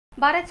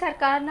ભારત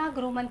સરકારના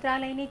ગૃહ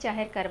મંત્રાલયની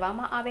જાહેર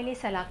કરવામાં આવેલી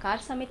સલાહકાર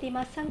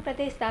સમિતિમાં સંઘ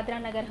પ્રદેશ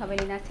દાદરા નગર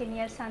હવેલીના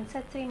સિનિયર સાંસદ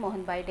શ્રી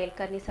મોહનભાઈ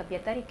ડેલકરની સભ્ય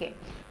તરીકે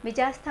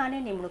બીજા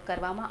સ્થાને નિમણૂક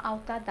કરવામાં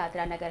આવતા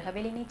દાદરા નગર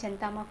હવેલીની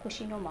જનતામાં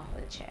ખુશીનો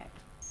માહોલ છે.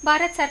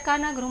 ભારત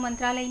સરકારના ગૃહ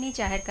મંત્રાલયની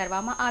જાહેર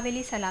કરવામાં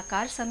આવેલી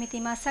સલાહકાર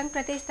સમિતિમાં સંઘ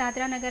પ્રદેશ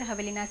દાદરા નગર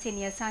હવેલીના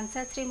સિનિયર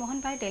સાંસદ શ્રી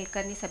મોહનભાઈ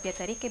ડેલકરની સભ્ય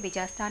તરીકે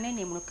બીજા સ્થાને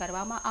નિમણૂક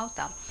કરવામાં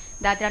આવતા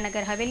દાદરા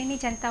નગર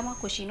હવેલીની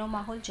જનતામાં ખુશીનો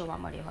માહોલ જોવા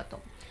મળ્યો હતો.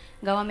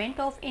 Government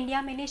of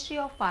India ministry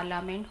of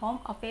parliament home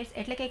affairs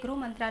એટલે કે ગૃહ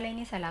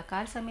મંત્રાલયની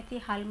સલાહકાર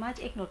સમિતિ હાલમાં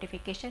જ એક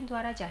નોટિફિકેશન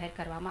દ્વારા જાહેર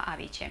કરવામાં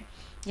આવી છે,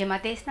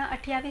 જેમાં દેશના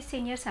 28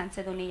 સિનિયર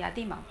સાંસદોની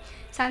યાદીમાં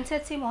સાંસદ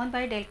શ્રી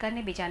મોહનભાઈ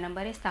ડેલકરને બીજા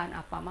નંબરે સ્થાન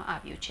આપવામાં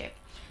આવ્યું છે.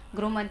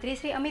 ગૃહમંત્રી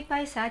શ્રી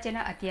અમિતભાઈ શાહ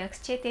જેના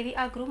અધ્યક્ષ છે તેવી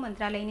આ ગૃહ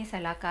મંત્રાલયની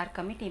સલાહકાર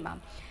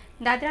કમિટીમાં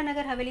દાદરા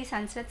નગર હવેલી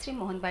સાંસદ શ્રી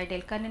મોહનભાઈ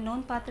ડેલકરને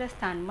નોંધપાત્ર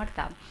સ્થાન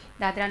મળતા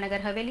દાદરા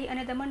નગર હવેલી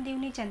અને દમણ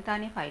દીવની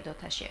જનતાને ફાયદો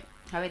થશે.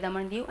 હવે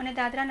દમણ દીવ અને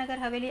દાદરા નગર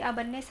હવેલી આ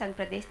બંને સંઘ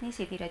પ્રદેશની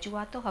સીધી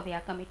રજૂઆતો હવે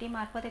આ કમિટી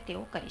મારફતે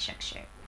તેઓ કરી શકશે.